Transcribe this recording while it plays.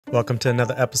Welcome to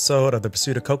another episode of The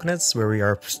Pursuit of Coconuts, where we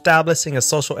are establishing a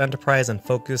social enterprise and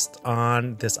focused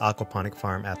on this aquaponic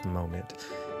farm at the moment.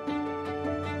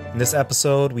 In this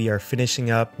episode, we are finishing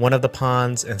up one of the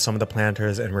ponds and some of the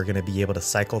planters, and we're going to be able to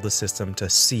cycle the system to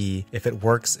see if it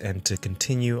works and to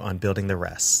continue on building the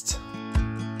rest.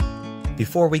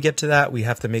 Before we get to that, we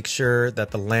have to make sure that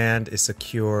the land is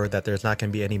secure, that there's not going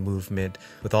to be any movement.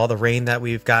 With all the rain that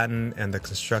we've gotten and the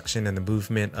construction and the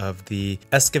movement of the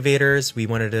excavators, we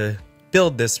wanted to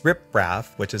build this riprap,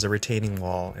 which is a retaining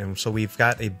wall. And so we've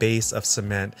got a base of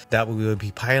cement that we will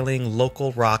be piling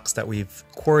local rocks that we've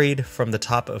quarried from the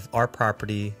top of our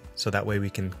property, so that way we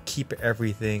can keep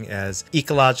everything as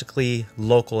ecologically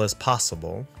local as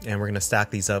possible. And we're going to stack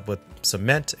these up with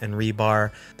cement and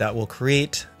rebar that will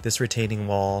create this retaining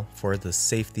wall for the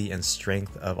safety and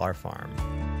strength of our farm.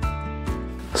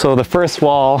 So the first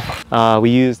wall, we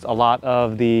used a lot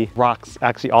of the rocks.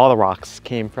 Actually, all the rocks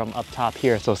came from up top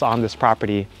here, so it's on this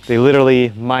property. They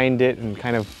literally mined it and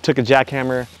kind of took a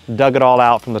jackhammer, dug it all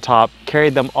out from the top,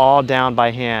 carried them all down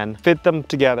by hand, fit them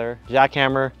together,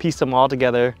 jackhammer, pieced them all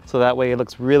together, so that way it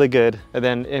looks really good. And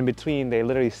then in between, they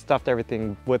literally stuffed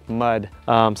everything with mud,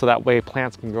 so that way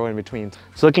plants can grow in between.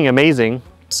 It's looking amazing.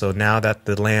 So now that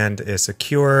the land is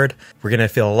secured, we're going to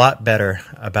feel a lot better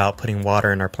about putting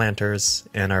water in our planters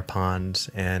and our ponds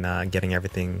and getting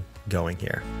everything going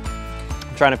here.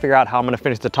 I'm trying to figure out how I'm going to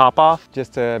finish the top off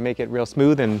just to make it real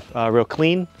smooth and real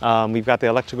clean. We've got the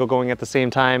electrical going at the same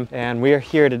time, and we're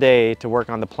here today to work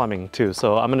on the plumbing too.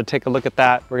 So I'm going to take a look at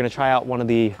that. We're going to try out one of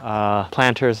the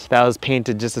planters that was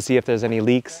painted just to see if there's any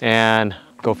leaks and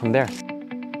go from there.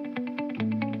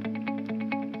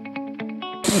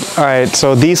 All right,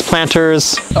 so these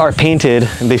planters are painted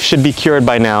and they should be cured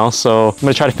by now. So I'm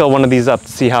gonna try to fill one of these up to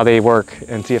see how they work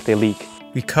and see if they leak.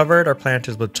 We covered our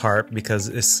planters with tarp because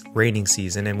it's raining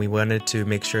season, and we wanted to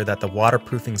make sure that the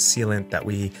waterproofing sealant that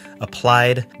we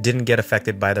applied didn't get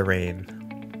affected by the rain.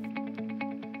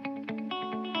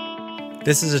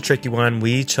 This is a tricky one.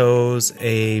 We chose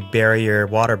a barrier,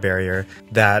 water barrier,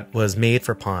 that was made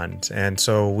for ponds. And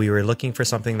so we were looking for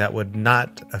something that would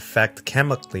not affect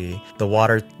chemically the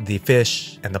water, the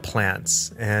fish, and the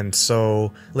plants. And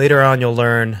so later on you'll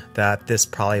learn that this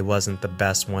probably wasn't the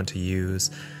best one to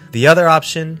use. The other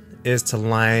option is to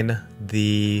line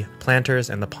the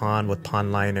planters and the pond with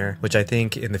pond liner, which I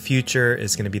think in the future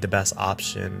is going to be the best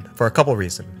option for a couple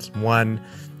reasons. One,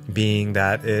 being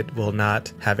that it will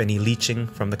not have any leaching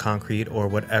from the concrete or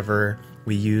whatever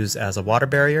we use as a water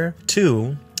barrier.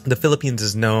 Two, the Philippines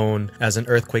is known as an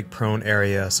earthquake-prone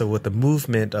area, so with the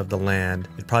movement of the land,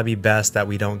 it'd probably be best that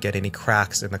we don't get any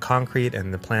cracks in the concrete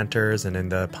and the planters and in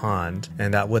the pond,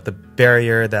 and that with the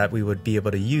barrier that we would be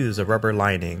able to use, a rubber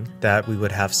lining, that we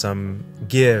would have some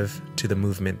give to the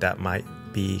movement that might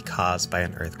be caused by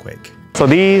an earthquake. So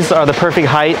these are the perfect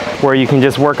height where you can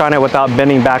just work on it without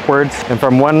bending backwards. And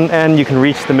from one end you can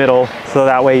reach the middle, so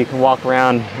that way you can walk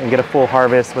around and get a full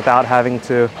harvest without having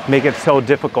to make it so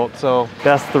difficult. So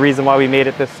that's the reason why we made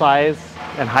it this size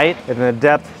and height. And the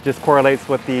depth just correlates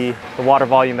with the water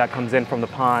volume that comes in from the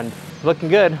pond. Looking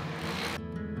good.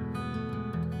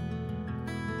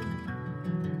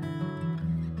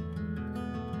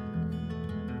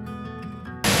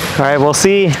 All right, we'll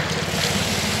see.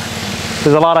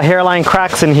 There's a lot of hairline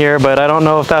cracks in here, but I don't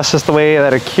know if that's just the way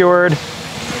that it cured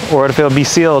or if it'll be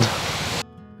sealed.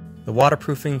 The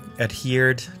waterproofing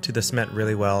adhered to the cement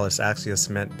really well. It's actually a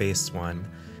cement-based one.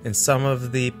 In some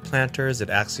of the planters,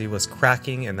 it actually was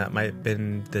cracking, and that might have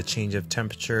been the change of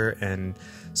temperature, and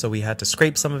so we had to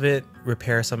scrape some of it,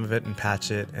 repair some of it, and patch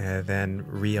it, and then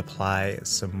reapply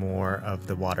some more of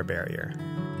the water barrier.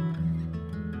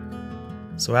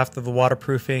 So after the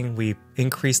waterproofing, we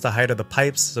increased the height of the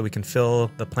pipes so we can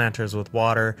fill the planters with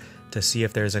water to see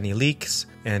if there's any leaks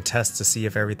and test to see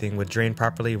if everything would drain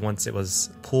properly once it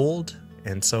was pooled.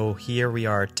 And so here we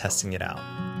are testing it out.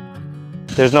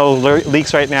 There's no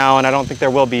leaks right now, and I don't think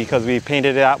there will be because we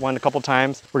painted that one a couple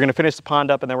times. We're gonna finish the pond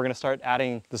up, and then we're gonna start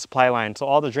adding the supply line. So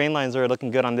all the drain lines are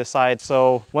looking good on this side.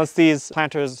 So once these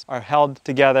planters are held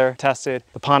together, tested,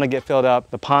 the pond will get filled up.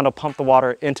 The pond will pump the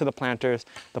water into the planters.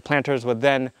 The planters would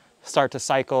then start to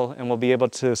cycle, and we'll be able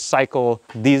to cycle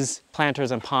these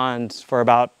planters and ponds for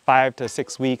about 5 to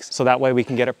 6 weeks. So that way we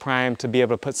can get it primed to be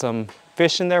able to put some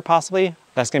fish in there possibly.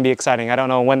 That's gonna be exciting. I don't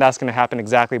know when that's gonna happen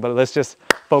exactly, but let's just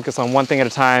focus on one thing at a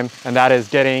time, and that is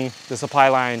getting the supply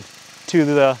line to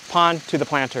the pond, to the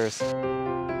planters.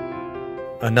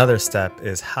 Another step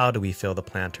is how do we fill the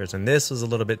planters? And this was a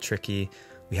little bit tricky.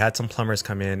 we had some plumbers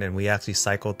come in, and we actually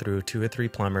cycled through 2 or 3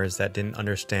 plumbers that didn't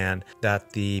understand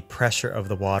that the pressure of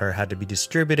the water had to be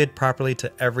distributed properly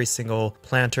to every single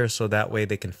planter so that way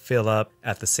they can fill up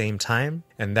at the same time.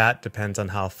 And that depends on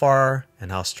how far and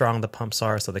how strong the pumps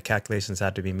are, so the calculations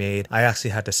had to be made. I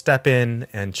actually had to step in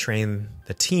and train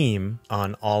the team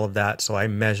on all of that. So I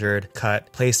measured,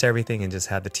 cut, placed everything, and just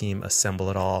had the team assemble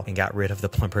it all and got rid of the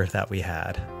plumber that we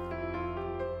had.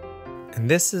 And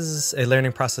this is a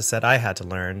learning process that I had to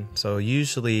learn. So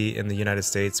usually in the United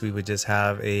States, we would just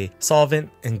have a solvent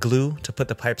and glue to put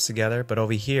the pipes together. But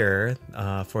over here,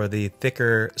 for the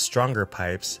thicker, stronger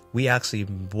pipes, we actually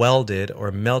welded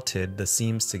or melted the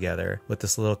seams together with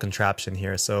this little contraption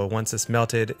here. So once it's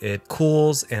melted, it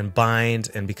cools and binds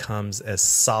and becomes as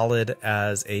solid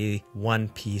as a one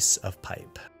piece of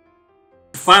pipe.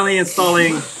 Finally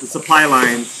installing the supply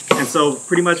lines. And so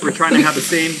pretty much we're trying to have the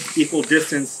same equal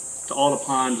distance to all the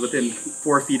ponds within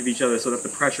 4 feet of each other so that the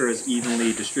pressure is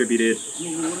evenly distributed.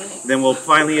 Then we'll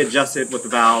finally adjust it with the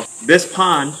valve. This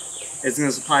pond is going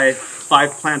to supply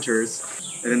 5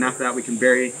 planters, and then after that we can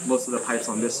bury most of the pipes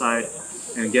on this side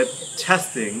and get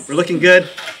testing. We're looking good.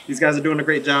 These guys are doing a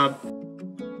great job.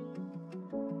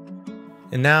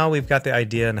 And now we've got the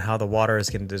idea on how the water is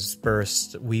getting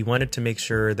dispersed. We wanted to make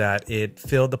sure that it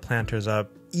filled the planters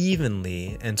up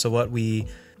evenly, and so what we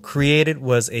created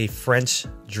was a French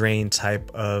drain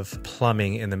type of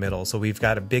plumbing in the middle. So we've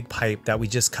got a big pipe that we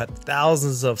just cut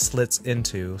thousands of slits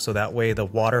into, so that way the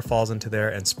water falls into there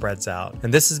and spreads out.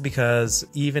 And this is because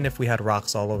even if we had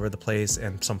rocks all over the place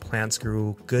and some plants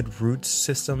grew good root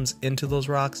systems into those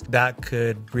rocks, that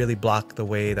could really block the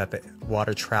way that the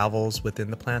water travels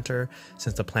within the planter,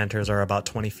 since the planters are about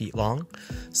 20 feet long.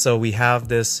 So we have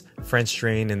this French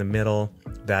drain in the middle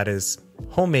that is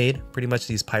homemade, pretty much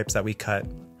these pipes that we cut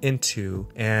into,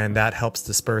 and that helps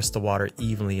disperse the water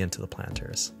evenly into the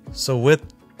planters. So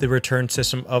with the return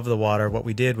system of the water, what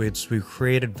we did was we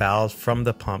created valves from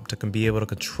the pump to be able to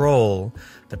control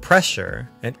the pressure,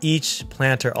 and each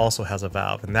planter also has a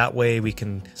valve, and that way we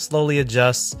can slowly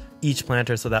adjust each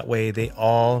planter so that way they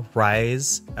all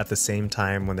rise at the same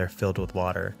time when they're filled with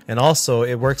water. And also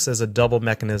it works as a double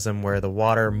mechanism where the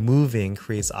water moving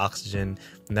creates oxygen,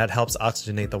 and that helps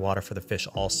oxygenate the water for the fish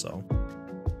also.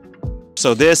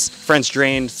 So this French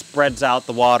drain spreads out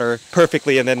the water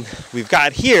perfectly, and then we've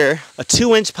got here a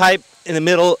 2-inch pipe in the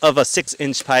middle of a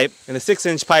 6-inch pipe, and the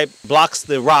 6-inch pipe blocks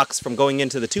the rocks from going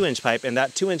into the 2-inch pipe, and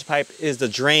that 2-inch pipe is the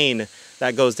drain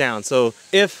that goes down. So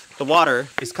if the water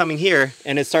is coming here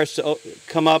and it starts to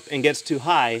come up and gets too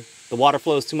high, the water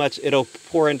flows too much, it'll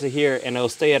pour into here and it'll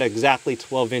stay at exactly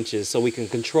 12 inches. So we can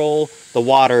control the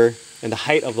water and the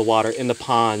height of the water in the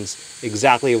ponds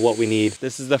exactly what we need.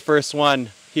 This is the first one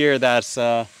here that's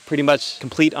pretty much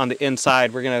complete on the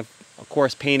inside. We're gonna, of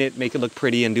course, paint it, make it look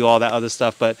pretty, and do all that other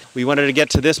stuff, but we wanted to get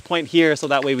to this point here so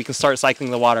that way we can start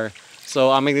cycling the water. So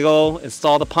I'm gonna go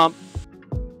install the pump.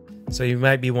 So you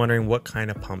might be wondering what kind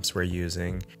of pumps we're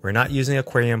using. We're not using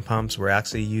aquarium pumps, we're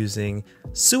actually using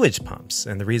sewage pumps.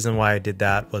 And the reason why I did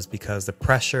that was because the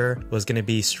pressure was going to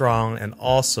be strong, and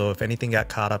also if anything got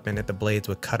caught up in it, the blades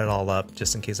would cut it all up.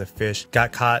 Just in case a fish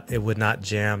got caught, it would not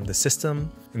jam the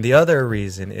system. And the other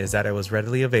reason is that it was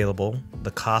readily available,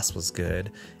 the cost was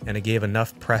good, and it gave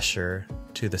enough pressure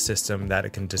to the system that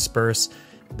it can disperse.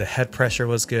 The head pressure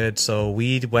was good, so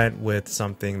we went with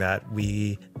something that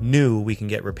we knew we can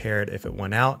get repaired if it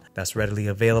went out, that's readily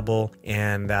available,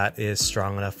 and that is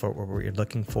strong enough for what we're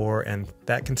looking for, and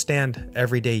that can stand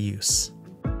everyday use.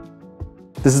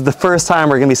 This is the first time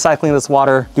we're going to be cycling this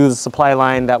water through the supply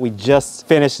line that we just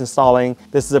finished installing.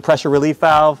 This is a pressure relief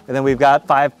valve, and then we've got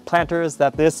 5 planters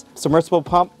that this submersible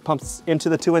pump pumps into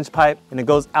the 2-inch pipe, and it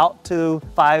goes out to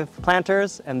 5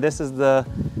 planters, and this is the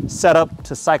setup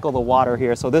to cycle the water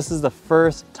here. So this is the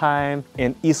first time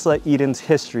in Isla Eden's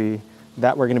history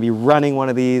that we're going to be running one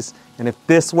of these, and if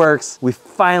this works, we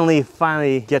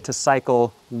finally get to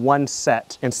cycle one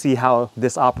set and see how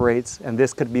this operates, and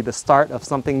this could be the start of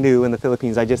something new in the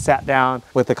Philippines. I just sat down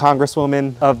with the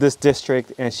congresswoman of this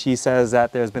district, and she says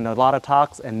that there's been a lot of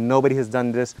talks and nobody has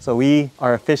done this, so we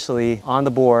are officially on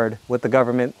the board with the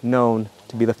government, known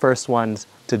to be the first ones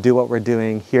to do what we're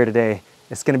doing here today.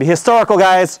 It's going to be historical,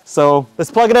 guys, so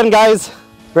let's plug it in, guys.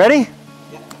 Ready?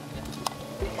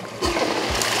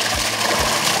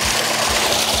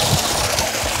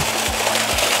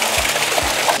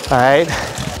 All right,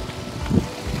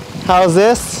 how's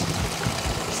this?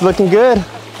 It's looking good.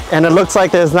 And it looks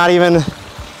like there's not even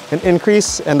an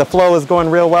increase and the flow is going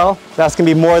real well. That's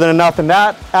gonna be more than enough, and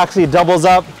that actually doubles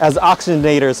up as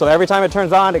oxygenator. So every time it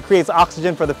turns on, it creates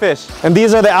oxygen for the fish. And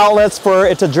these are the outlets for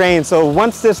it to drain. So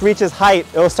once this reaches height,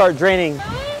 it'll start draining.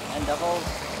 And doubles.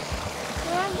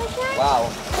 Wow.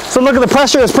 So look at the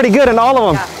pressure is pretty good in all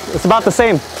of them. Yeah. It's about the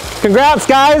same. Congrats,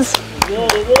 guys.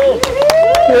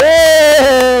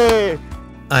 Yay!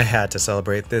 I had to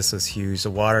celebrate. This was huge.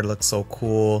 The water looked so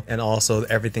cool, and also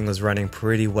everything was running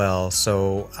pretty well.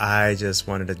 So I just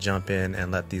wanted to jump in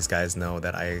and let these guys know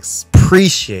that I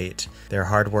appreciate their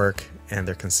hard work and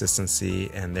their consistency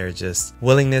and their just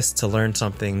willingness to learn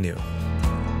something new.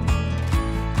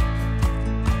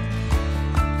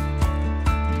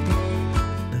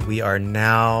 We are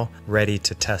now ready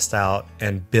to test out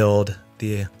and build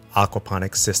the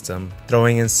aquaponic system,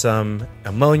 throwing in some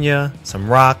ammonia, some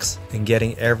rocks, and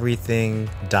getting everything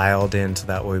dialed in so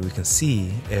that way we can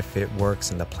see if it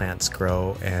works and the plants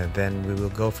grow, and then we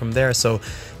will go from there. So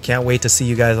can't wait to see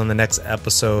you guys on the next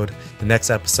episode. The next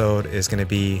episode is going to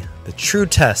be the true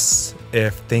tests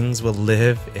if things will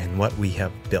live in what we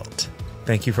have built.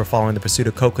 Thank you for following the pursuit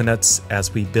of coconuts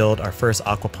as we build our first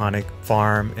aquaponic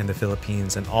farm in the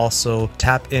Philippines, and also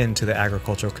tap into the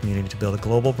agricultural community to build a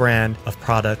global brand of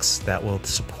products that will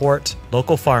support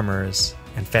local farmers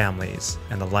and families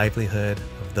and the livelihood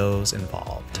of those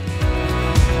involved.